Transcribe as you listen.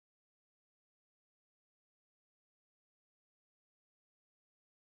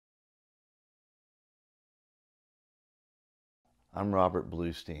I'm Robert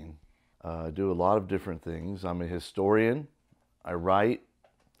Bluestein. I do a lot of different things. I'm a historian. I write.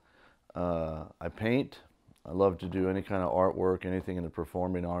 I paint. I love to do any kind of artwork, anything in the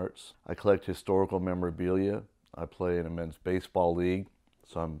performing arts. I collect historical memorabilia. I play in a men's baseball league,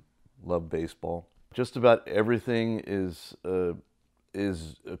 so I love baseball. Just about everything is a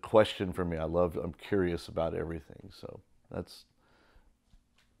question for me. I'm curious about everything. So that's,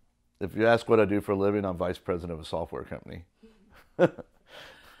 if you ask what I do for a living, I'm vice president of a software company.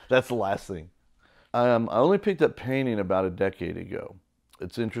 That's the last thing. I only picked up painting about a decade ago.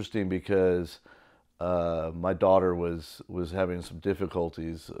 It's interesting because my daughter was having some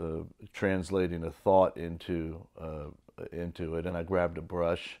difficulties translating a thought into it, and I grabbed a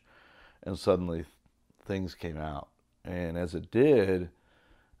brush, and suddenly things came out. And as it did, it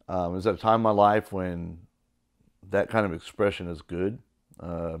was at a time in my life when that kind of expression is good,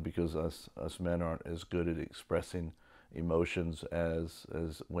 because us men aren't as good at expressing emotions as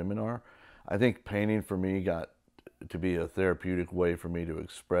women are. I think painting for me got to be a therapeutic way for me to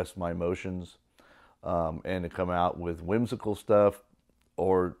express my emotions, and to come out with whimsical stuff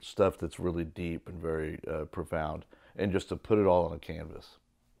or stuff that's really deep and very profound, and just to put it all on a canvas.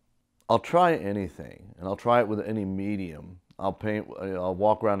 I'll try anything, and I'll try it with any medium. I'll paint, I'll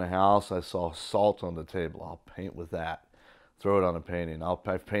walk around the house, I saw salt on the table, I'll paint with that, throw it on a painting.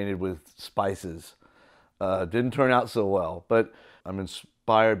 I've painted with spices. Didn't turn out so well, but I'm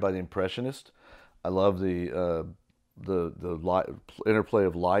inspired by the Impressionist. I love the light, interplay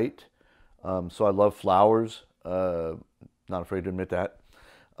of light. So I love flowers. Not afraid to admit that.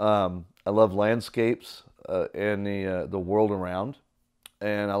 I love landscapes and the world around,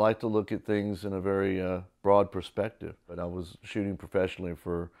 and I like to look at things in a very broad perspective. But I was shooting professionally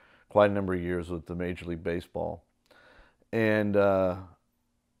for quite a number of years with the Major League Baseball, and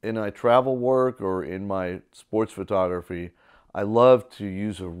in my travel work or in my sports photography, I love to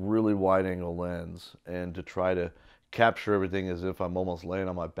use a really wide angle lens and to try to capture everything as if I'm almost laying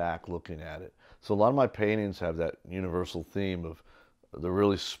on my back looking at it. So a lot of my paintings have that universal theme of the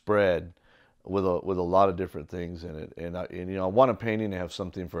really spread with a lot of different things in it. And you know, I want a painting to have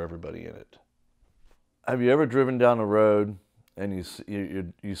something for everybody in it. Have you ever driven down the road and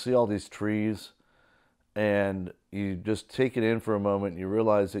you see all these trees, and you just take it in for a moment and you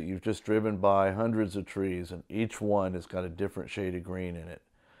realize that you've just driven by hundreds of trees and each one has got a different shade of green in it?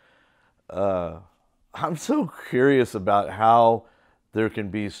 I'm so curious about how there can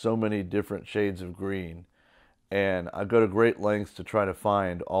be so many different shades of green, and I go to great lengths to try to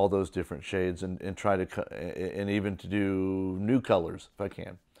find all those different shades and try to, and even to do new colors if I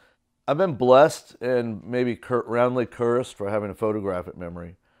can. I've been blessed and maybe roundly cursed for having a photographic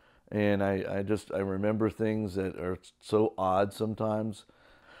memory. And I remember things that are so odd sometimes.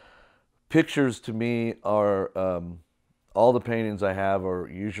 Pictures to me are, all the paintings I have are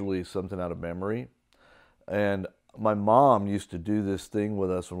usually something out of memory. And my mom used to do this thing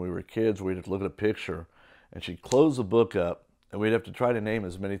with us when we were kids. We'd have to look at a picture and she'd close the book up and we'd have to try to name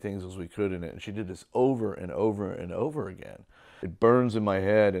as many things as we could in it. And she did this over and over and over again. It burns in my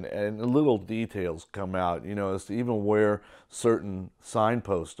head, and the little details come out, you know, as to even where certain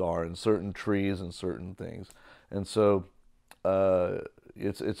signposts are and certain trees and certain things. And so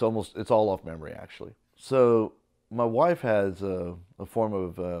it's all off memory, actually. So my wife has a form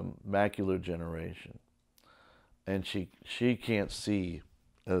of macular degeneration, and she can't see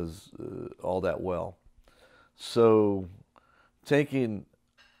as all that well. So taking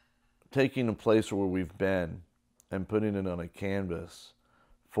a place where we've been and putting it on a canvas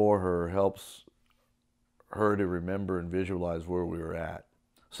for her helps her to remember and visualize where we were at.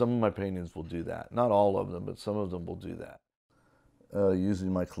 Some of my paintings will do that. Not all of them, but some of them will do that.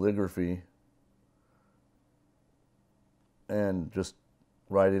 Using my calligraphy and just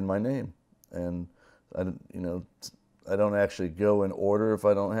write in my name. And I don't actually go in order if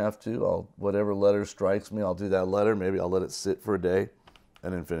I don't have to. Whatever letter strikes me, I'll do that letter. Maybe I'll let it sit for a day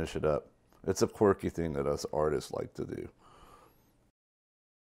and then finish it up. It's a quirky thing that us artists like to do.